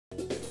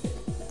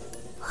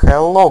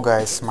Hello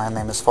guys, my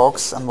name is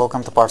Fox and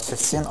welcome to part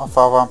 15 of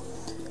our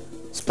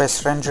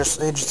Space Rangers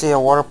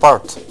HD War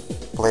part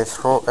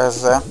playthrough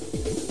as a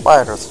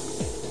pirate,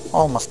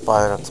 almost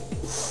pirate.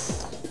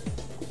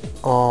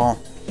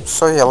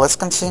 So yeah, let's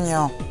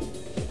continue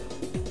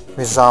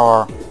with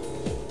our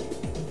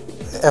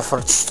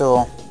efforts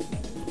to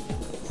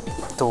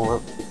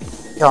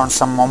earn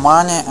some more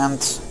money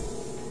and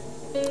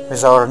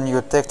with our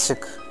new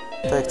tactics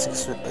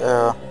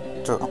to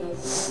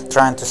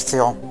trying to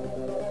steal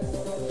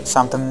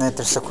some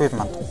Dominators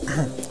equipment.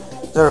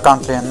 There are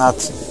currently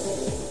not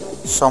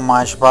so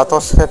much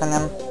battles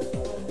happening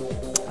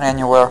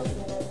anywhere,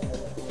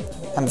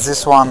 and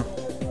this one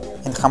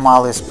in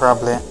Hamal is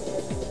probably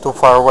too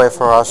far away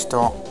for us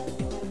to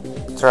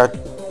try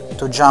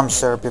to jump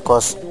there,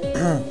 because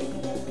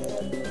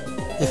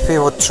if we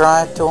would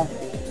try to,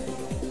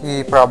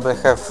 we probably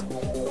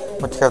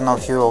would have no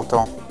fuel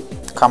to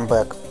come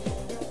back.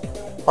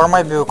 Or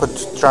maybe we could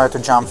try to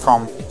jump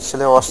from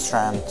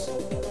Austria and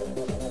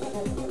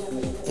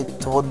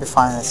it would be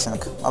fine, I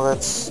think.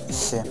 Let's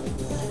see.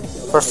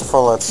 First of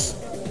all, let's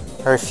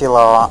refill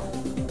our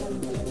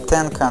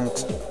tank and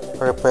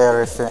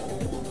repair if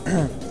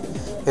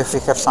we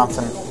have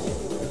something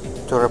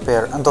to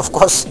repair. And of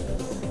course,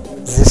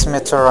 this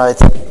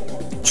meteorite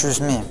choose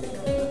me.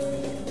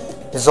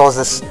 With all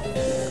this,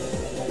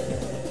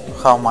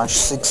 how much,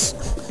 6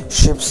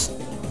 ships,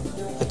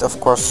 it of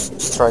course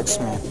strikes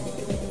me.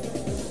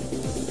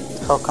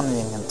 How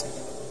convenient.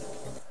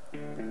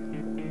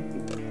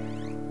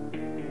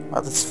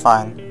 But it's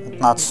fine,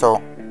 it's not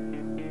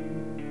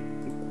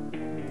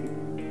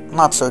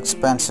so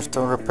expensive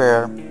to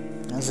repair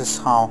this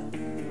hull.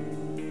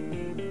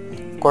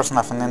 Of course,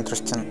 nothing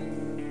interesting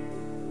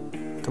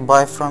to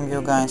buy from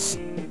you guys.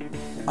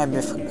 Maybe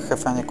if you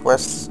have any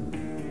quests.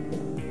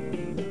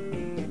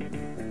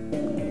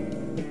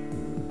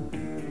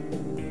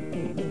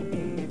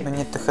 We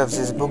need to have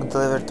this book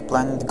delivered to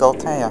planet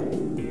Galtea.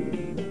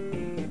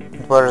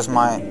 Where is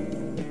my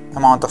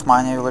amount of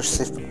money I will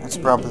receive? It's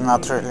probably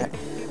not really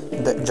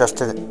just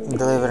a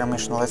delivery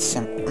mission. Let's see.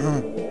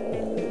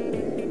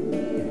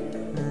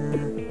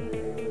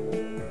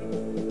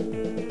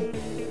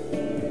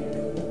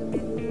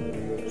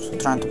 So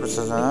trying to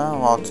process I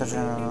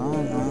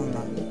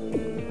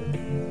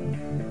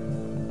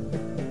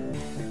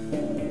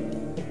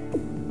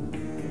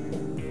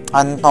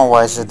don't know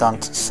why they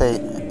don't say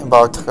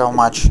about how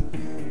much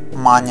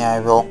money I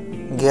will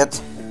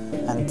get,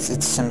 and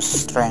it seems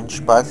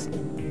strange, but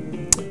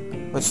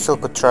we still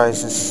could try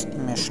this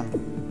mission.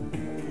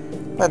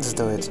 Let's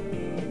do it.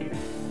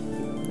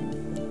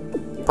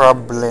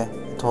 Probably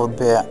it would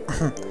be a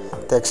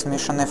text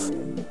mission if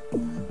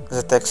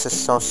the text is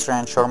so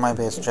strange, or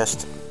maybe it's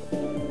just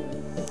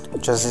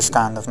this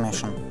kind of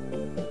mission.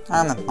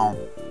 I don't know.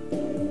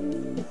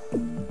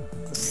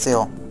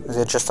 Still,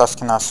 they're just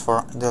asking us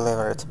for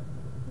deliver it.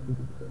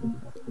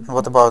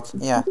 What about,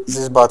 yeah,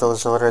 this battle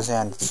is already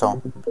ended,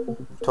 so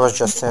it was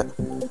just a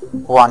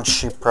one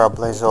ship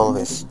probably as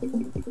always.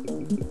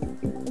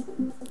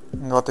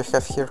 And what we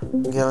have here?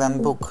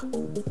 Galleon book.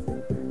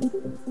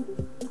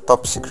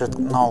 Top secret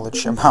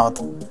knowledge about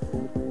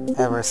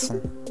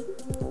everything.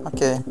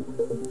 Okay.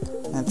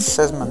 And it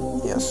says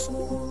man, yes.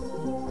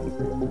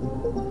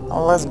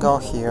 Well, let's go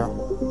here.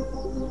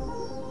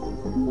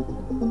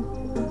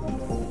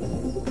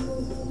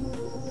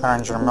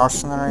 Ranger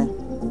mercenary,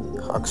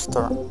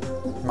 huckster,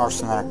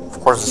 mercenary. Of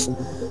course,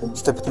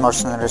 stupid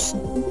mercenaries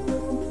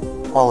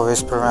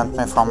always prevent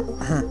me from...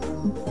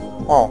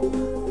 Oh,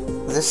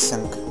 this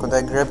thing, could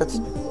I grab it?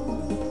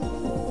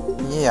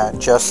 Yeah,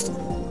 just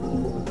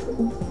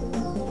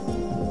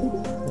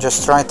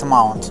right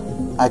amount.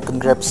 I could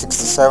grab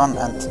 67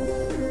 and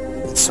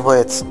its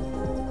weight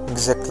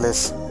exactly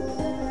is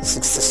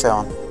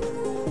 67.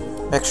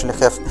 We actually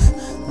have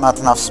not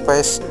enough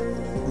space,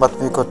 but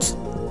we could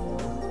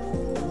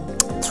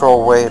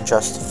throw away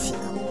just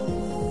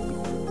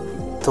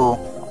two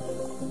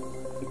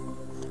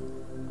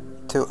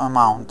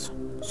amount,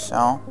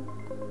 so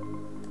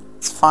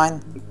it's fine.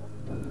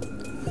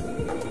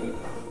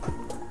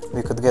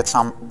 We could get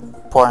some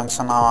points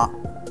on our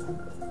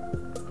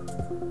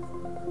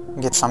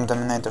some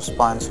Dominators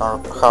points, or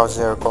how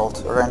they're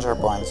called, Ranger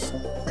points.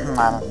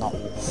 I don't know.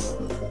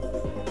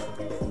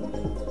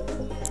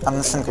 I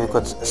don't think we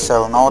could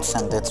sell notes,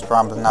 and it's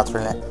probably not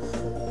really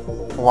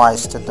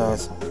wise to do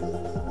it.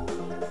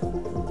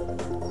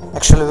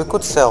 Actually, we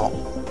could sell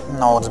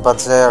nodes, but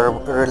they're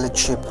really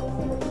cheap.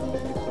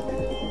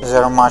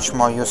 They're much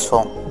more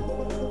useful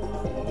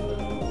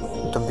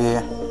to be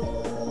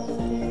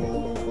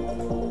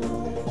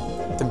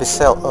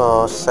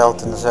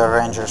sold in the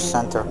Ranger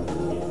Center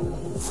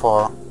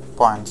for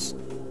points.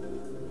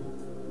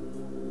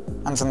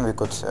 And then we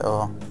could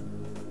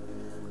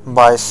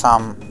buy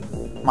some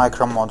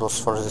micro models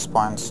for these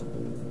points.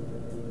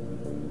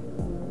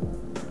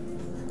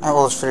 I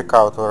always freak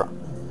out where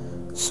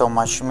so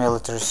much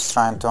military is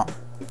trying to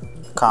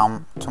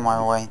come to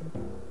my way.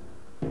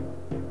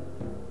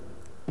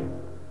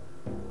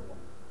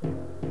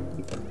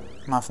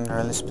 Nothing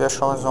really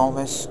special as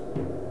always.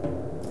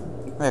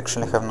 We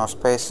actually have no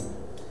space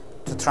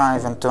to try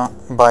even to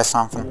buy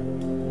something.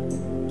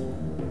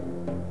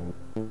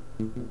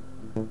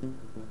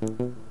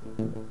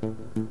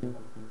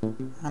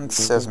 And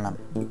Sesame.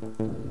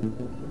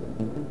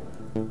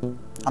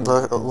 And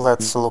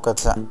let's look at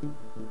the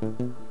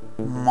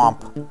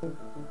map.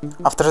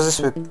 After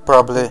this we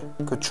probably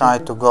could try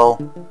to go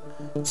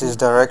this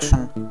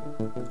direction.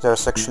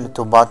 There's actually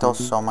 2 battles,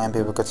 so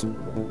maybe we could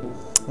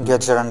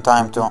get there in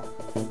time to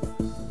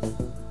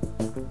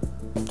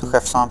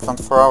have something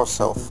for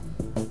ourselves.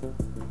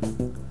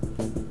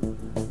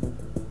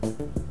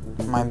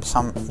 Maybe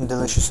some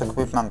delicious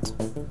equipment,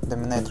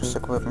 Dominators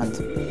equipment.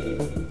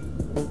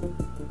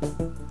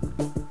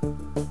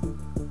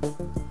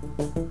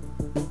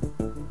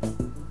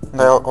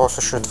 And I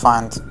also should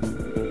find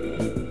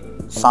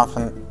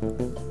something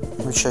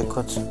which I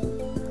could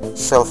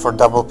sell for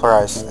double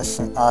price.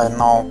 I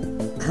know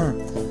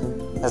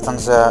that on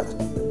the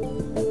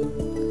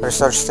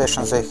research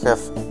stations they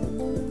have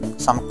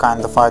some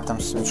kind of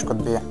items which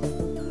could be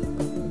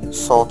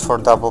sold for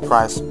double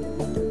price.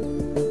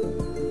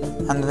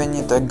 And we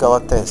need a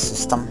alot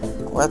system.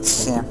 Let's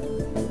see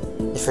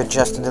if it's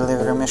just a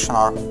delivery mission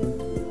or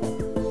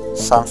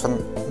something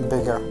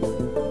bigger,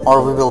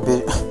 or we will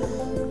be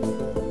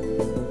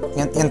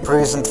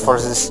imprisoned for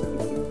this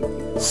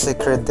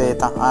secret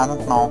data. I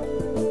don't know.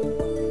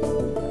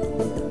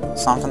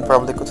 Something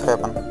probably could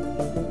happen.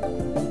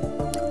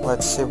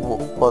 Let's see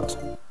what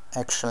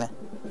actually.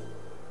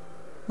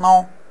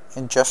 No,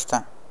 it's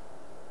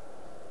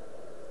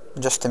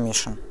just a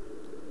mission.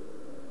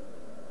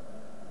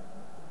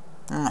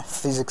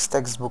 Physics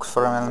textbook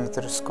for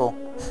elementary school.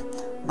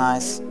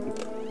 Nice.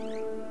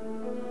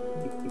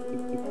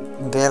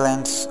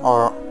 Galians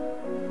or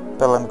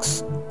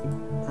Pelinks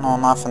know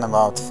nothing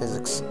about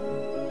physics.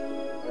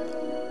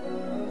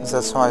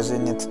 That's why they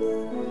need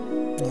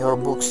your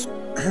books.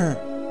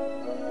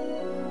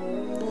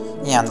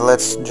 Yeah, and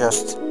let's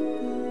just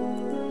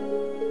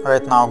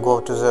right now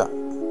go to the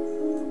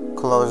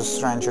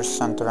closest ranger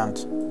center and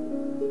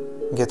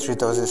get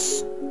rid of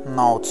these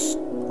notes,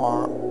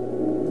 or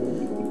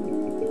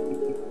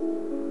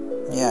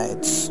yeah,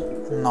 it's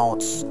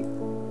notes.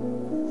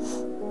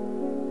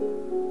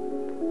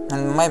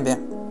 And maybe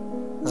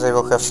they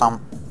will have some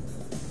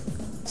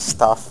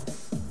stuff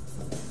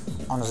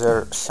on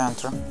their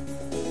center.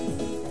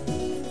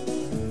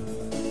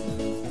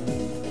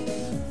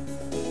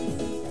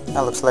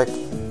 That looks like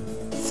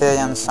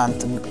Theians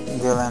and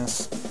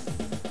Gillians,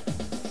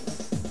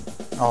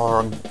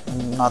 or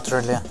not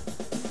really,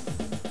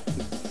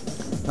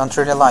 don't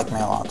really like me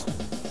a lot.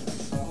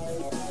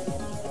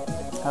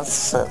 That's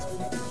sad.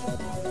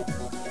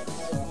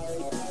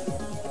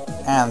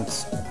 And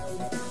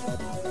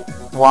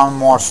one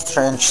more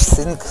strange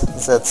thing,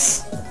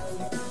 that's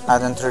I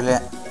don't really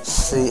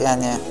see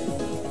any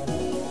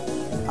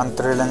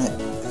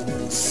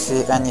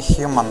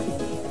human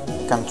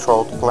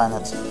controlled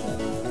planet.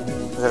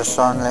 There's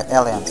only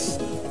aliens.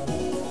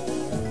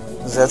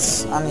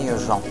 That's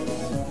unusual.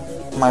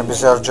 Maybe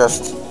they're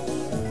just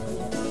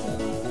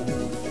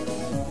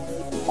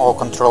all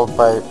controlled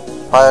by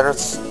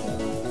pirates.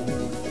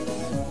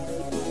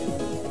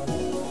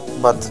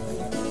 But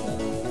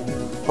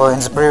well, in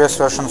the previous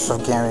versions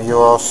of game you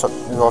also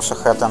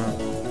had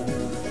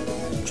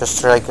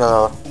just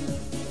regular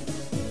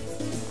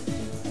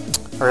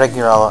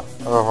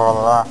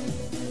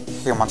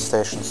human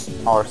stations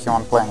or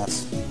human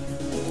planets,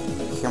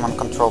 human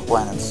control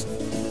planets.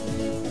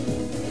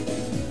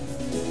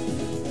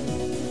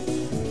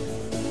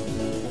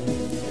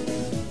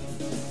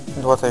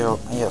 And what are you?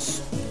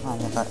 Yes, I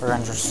need a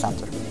ranger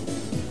center.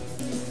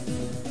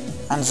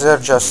 And they're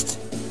just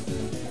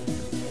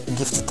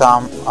gifted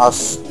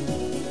us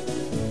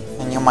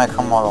a new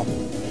micro model.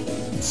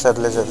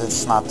 Sadly that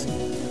it's not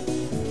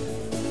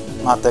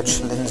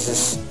actually in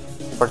this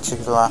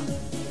particular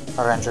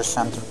ranger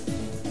center.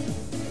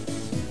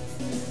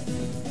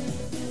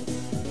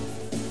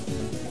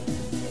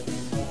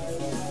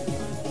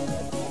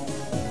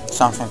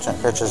 Something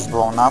had just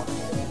blown up,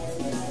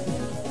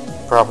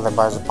 probably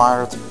by the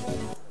pirate.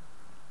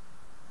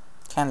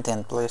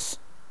 Canteen, please.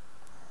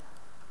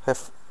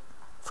 Have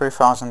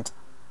 3000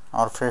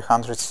 or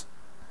 300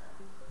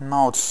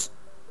 notes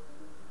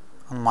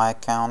on my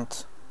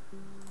account,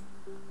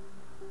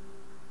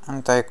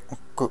 and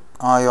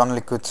I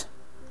only could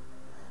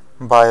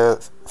buy a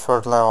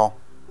 3rd level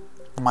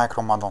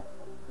micro model.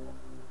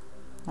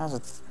 As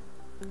it's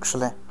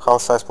actually hull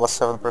size plus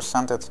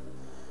 7%, it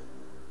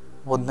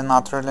would be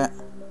not really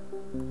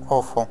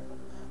awful,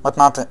 but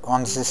not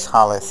on this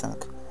hull. I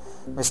think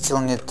we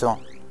still need to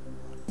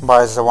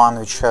buy the one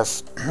which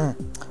has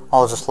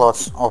all the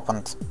slots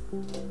opened.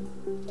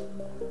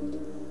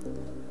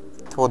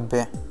 It would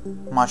be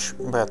much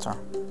better.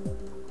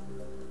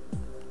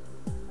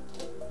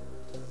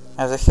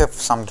 As I have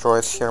some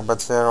droids here, but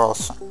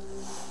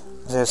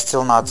they're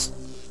still not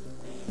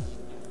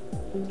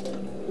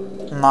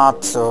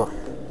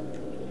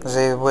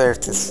their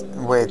weight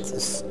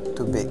is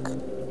too big.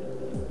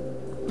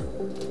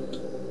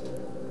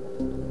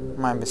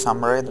 Maybe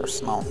some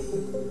raiders? No,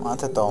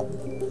 not at all.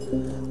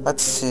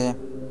 Let's see.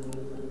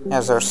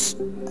 Yeah, there's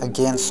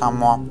again some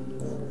more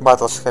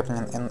battles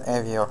happening in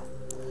Avior.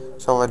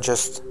 So let's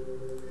just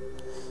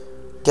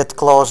get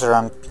closer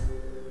and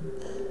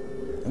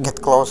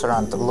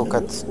look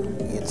at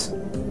it.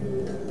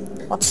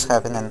 What's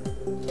happening?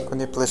 Could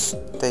you please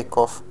take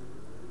off?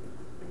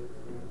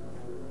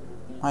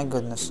 My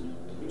goodness.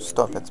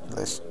 Stop it,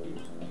 please.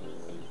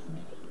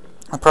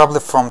 Probably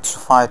from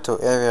Tsufai to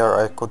Avior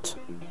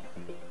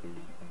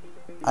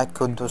I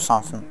could do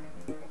something.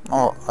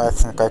 Oh, I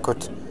think I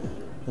could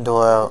do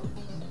a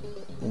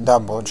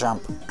double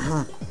jump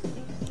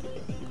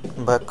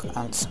back,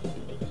 and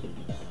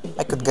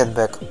I could get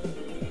back.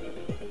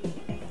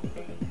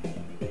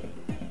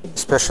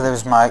 Especially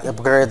with my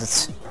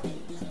upgraded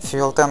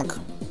fuel tank.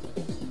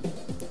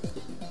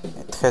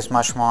 It has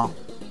much more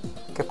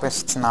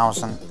capacity now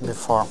than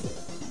before.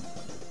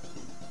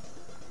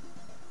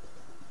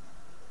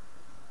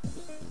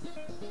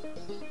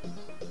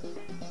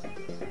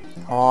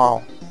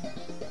 Wow,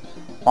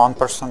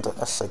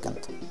 1% a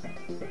second.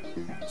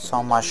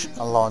 So much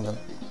loading.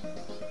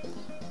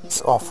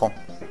 It's awful.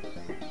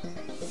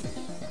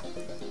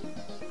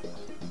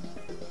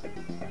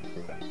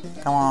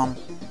 Come on.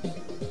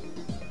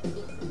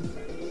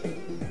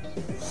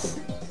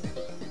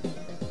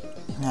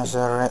 Yes,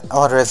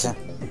 already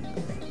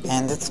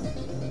ended.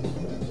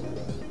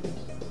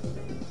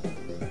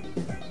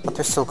 But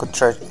we still could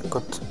try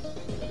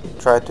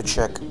to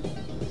check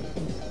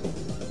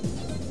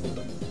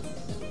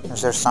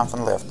if there's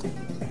something left.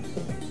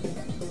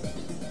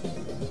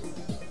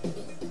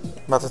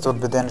 But it would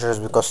be dangerous,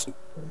 because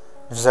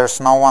if there's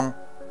no one,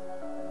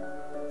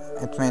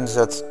 it means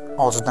that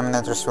all the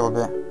Dominators will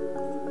be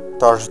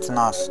targeting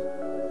us.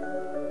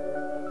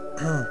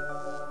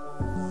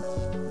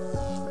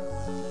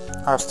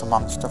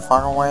 Arstoban is too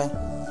far away.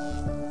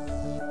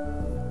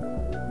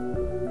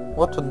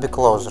 What would be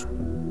closer?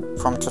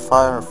 From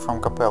Tsufai or from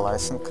Capella? I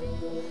think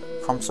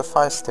from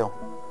Tsufai still.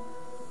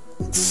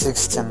 It's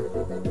 16.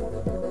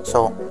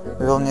 So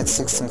we will need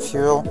 16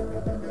 fuel,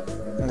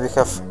 and we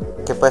have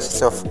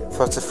capacity of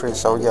 33,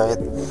 so yeah,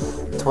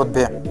 it would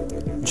be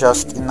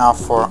just enough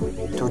for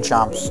 2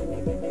 jumps.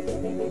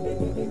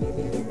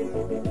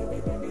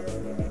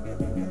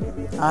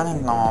 I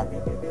don't know.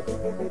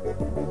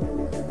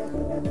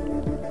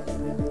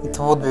 It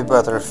would be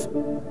better if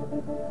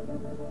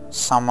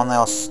someone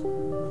else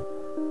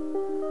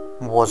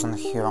wasn't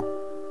here.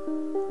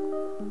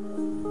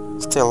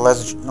 Still,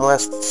 let's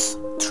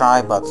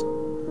try, but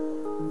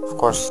of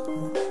course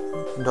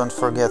don't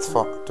forget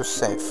to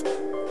save.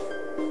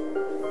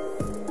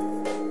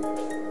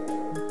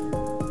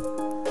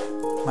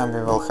 Maybe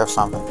we'll have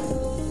something.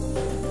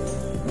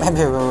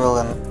 Maybe we will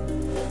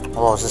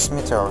oh, these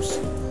meteors.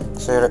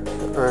 They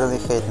really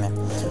hate me.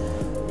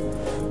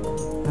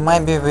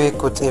 Maybe we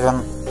could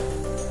even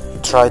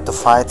try to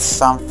fight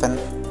something,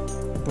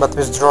 but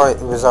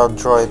without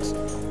droid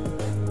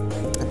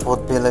it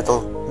would be a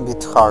little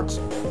bit hard,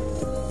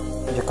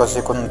 because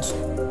you couldn't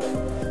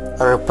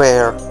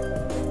repair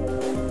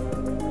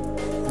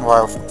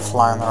while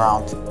flying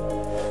around.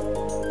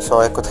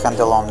 So I could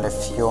handle only a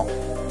few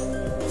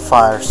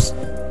fires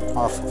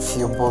or a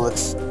few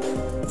bullets,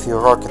 few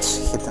rockets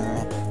hitting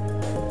me.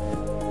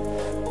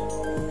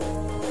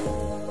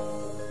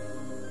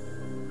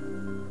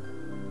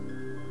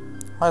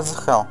 What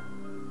the hell?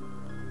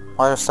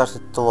 Why you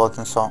started to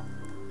loading so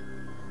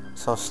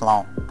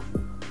slow?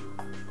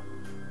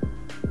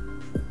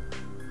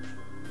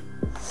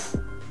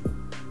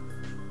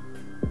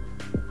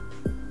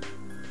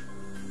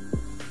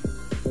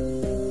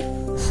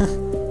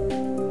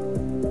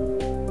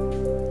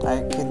 Are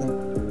you kidding?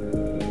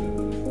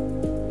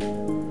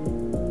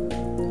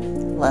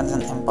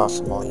 Landing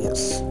impossible,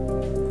 yes.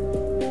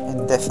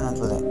 It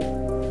definitely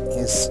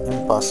is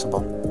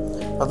impossible.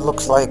 But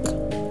looks like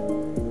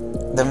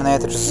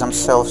Dominators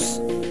themselves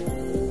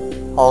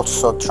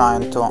also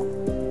trying to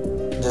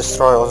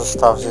destroy all the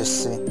stuff they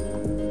see.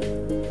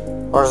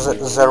 Or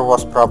there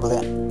was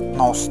probably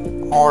no...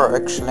 or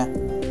actually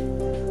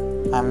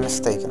I'm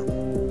mistaken.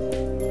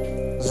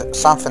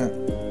 Something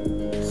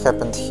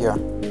happened here.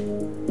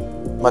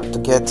 But to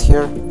get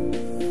here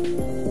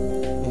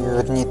you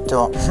would need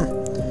to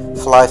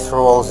fly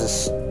through all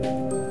these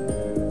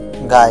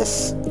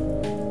guys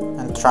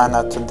and try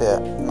not to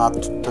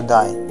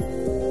die.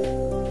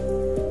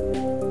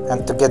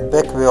 And to get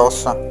back we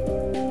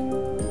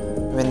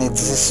need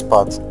this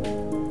spot,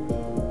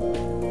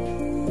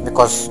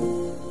 because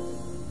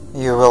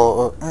you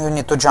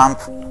need to jump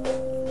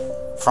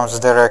from the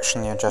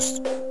direction you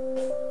just...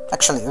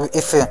 Actually,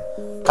 if we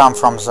come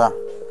from the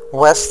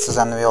west,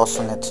 then we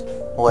also need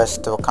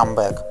west to come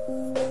back.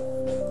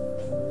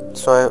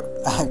 So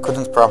I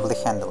couldn't probably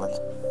handle it.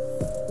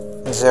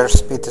 Their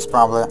speed is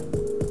probably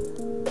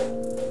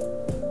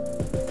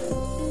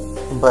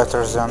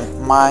better than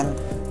mine,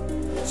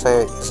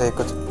 so they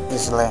could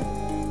easily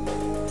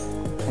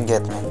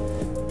get me.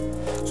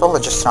 So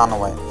let's just run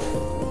away.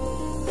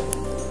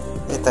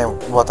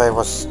 What I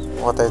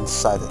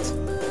decided.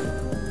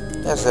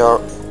 Yes, they are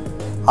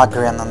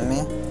agreeing on me.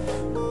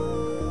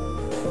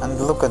 And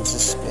look at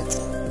this speed.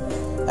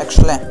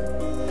 Actually,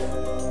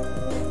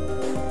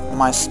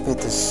 my speed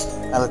is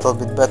a little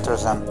bit better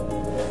than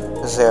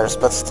theirs,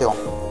 but still.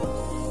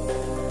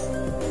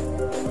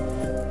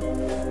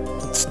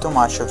 It's too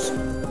much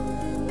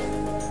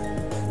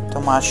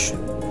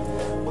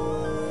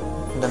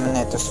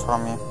Dominators for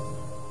me.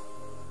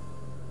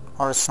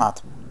 Or it's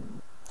not.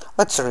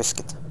 Let's risk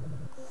it.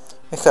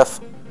 We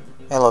have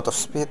a lot of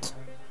speed,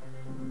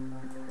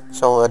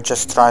 so let's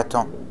just try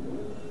to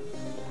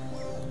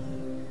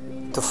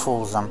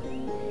fool them.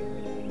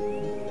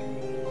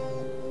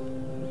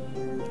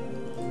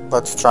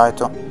 Let's try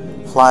to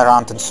fly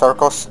around in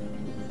circles.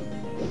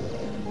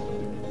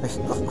 We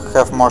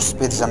have more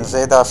speed than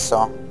they do,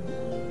 so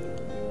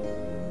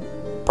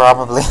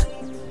probably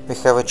we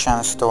have a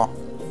chance to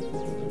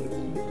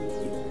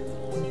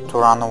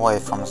run away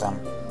from them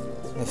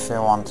if we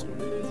want.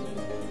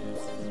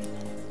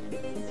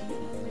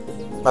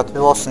 But we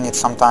also need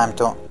some time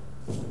to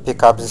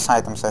pick up these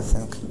items, I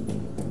think.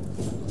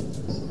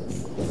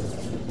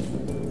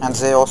 And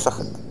they also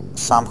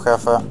some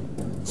have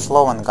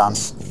slowing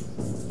guns,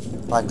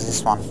 like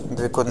this one. And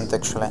we couldn't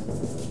actually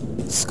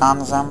scan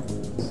them,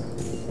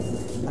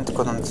 and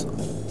couldn't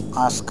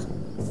ask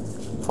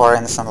for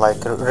anything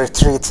like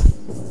retreat.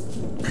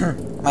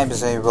 Maybe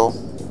they will.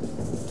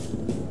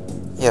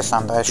 Yes,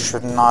 and I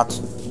should not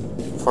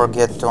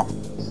forget to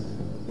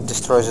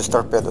destroy these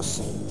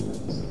torpedoes.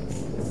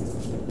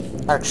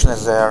 Actually,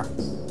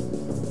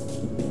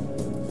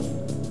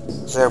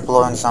 they're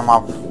blowing them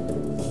up,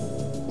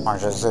 or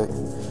just they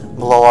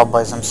blow up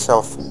by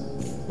themselves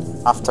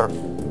after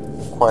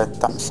quite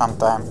some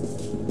time.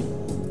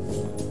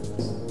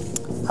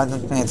 I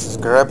don't need this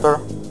grabber,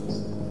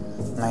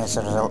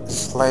 neither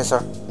this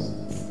laser.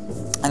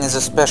 I need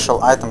the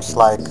special items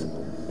like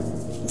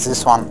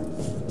this one.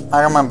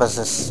 I remember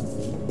these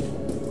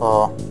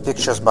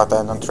pictures, but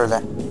I don't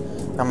really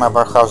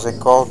remember how they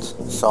called,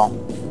 so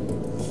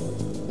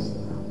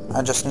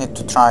I just need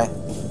to try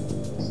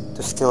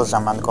to steal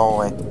them and go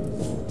away.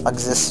 Like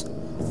this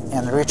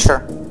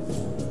enricher.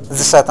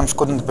 These items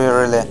couldn't be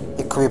really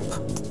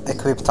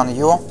equipped on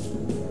you,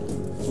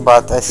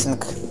 but I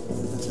think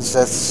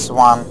that's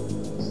one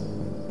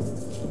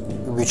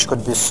which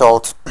could be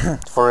sold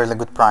for a really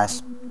good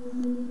price.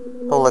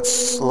 So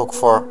let's look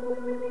for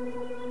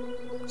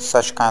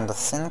such kind of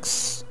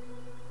things,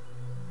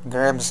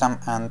 grab them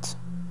and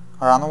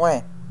run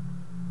away.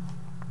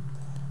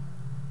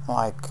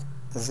 Like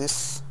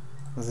this,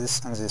 this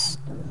and this.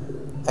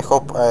 I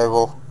hope I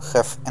will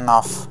have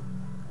enough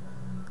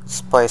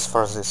space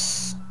for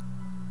this.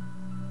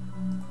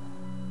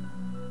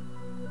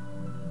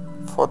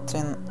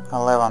 14,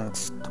 11,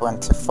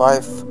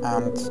 25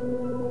 and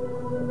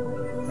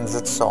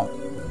that's all.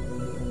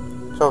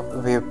 So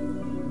we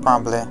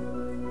probably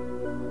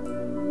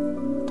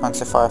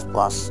 25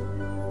 plus.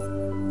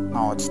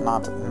 No, it's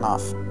not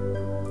enough.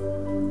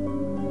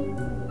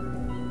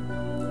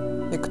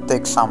 We could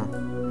take some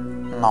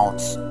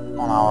notes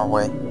on our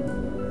way.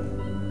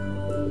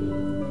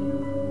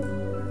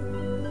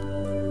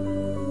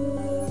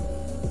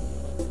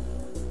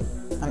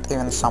 And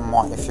even some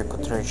more if you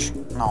could reach.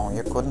 No,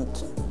 you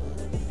couldn't.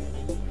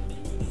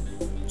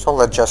 So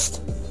let's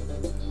just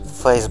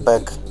face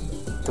back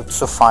to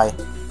Tsufai.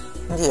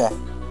 Yeah.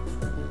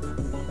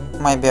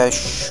 Maybe I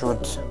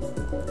should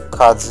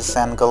cut this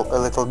angle a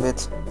little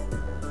bit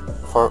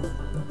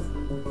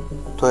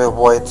to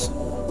avoid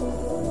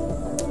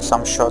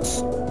some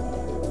shots.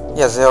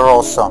 Yeah, they're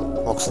also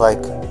looks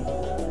like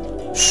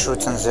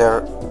shooting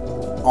their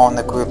own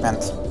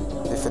equipment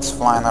if it's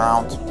flying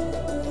around,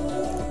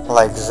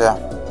 like the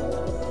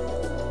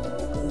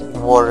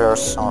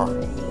warriors, or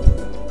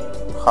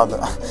how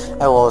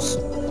I always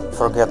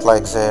forget,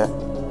 like they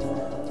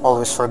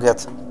always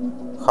forget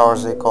how are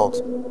they called,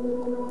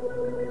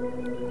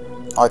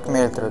 like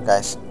military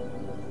guys.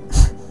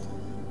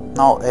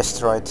 No,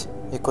 asteroid,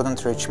 you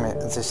couldn't reach me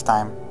this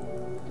time.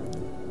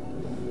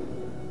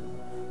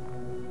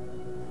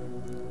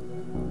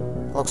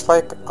 Looks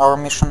like our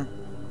mission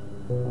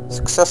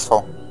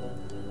successful.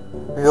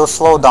 We will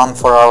slow down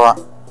for our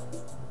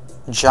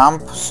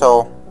jump,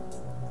 so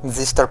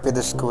these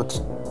torpedoes could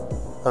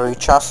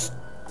reach us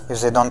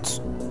if they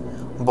don't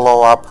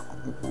blow up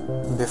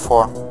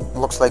before.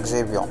 Looks like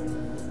they will.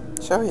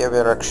 So yeah,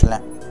 we're actually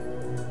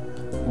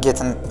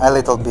getting a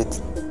little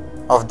bit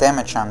of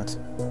damage and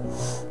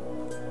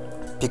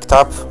picked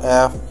up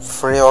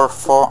 3 or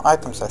 4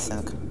 items, I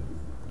think.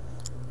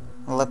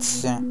 Let's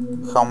see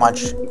how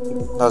much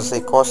does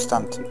they cost,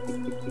 and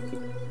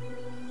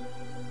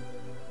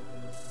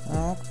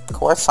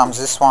quite some.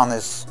 This one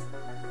is,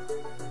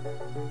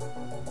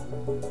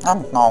 I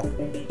don't know,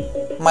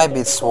 maybe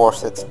it's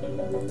worth it.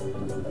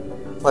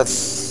 Let's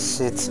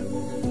see it.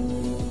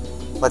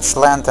 Let's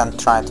land and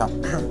try to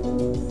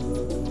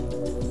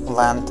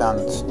land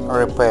and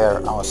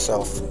repair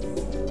ourselves.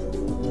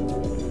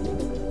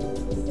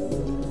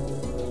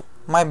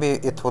 Maybe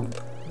it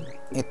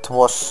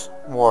was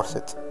worth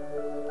it.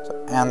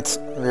 And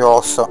we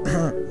also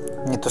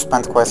need to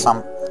spend quite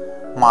some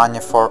money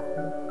for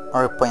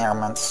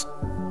repairments.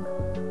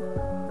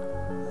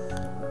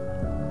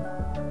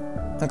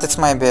 And it's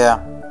maybe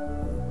a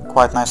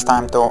quite nice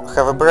time to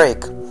have a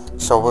break,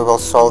 so we will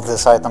solve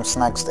these items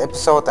next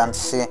episode and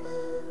see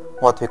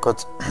what we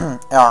could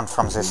earn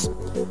from this.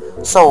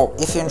 So,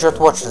 if you enjoyed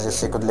watching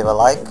this, you could leave a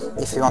like.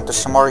 If you want to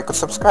see more, you could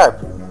subscribe.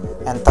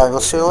 And I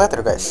will see you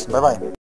later, guys. Bye bye.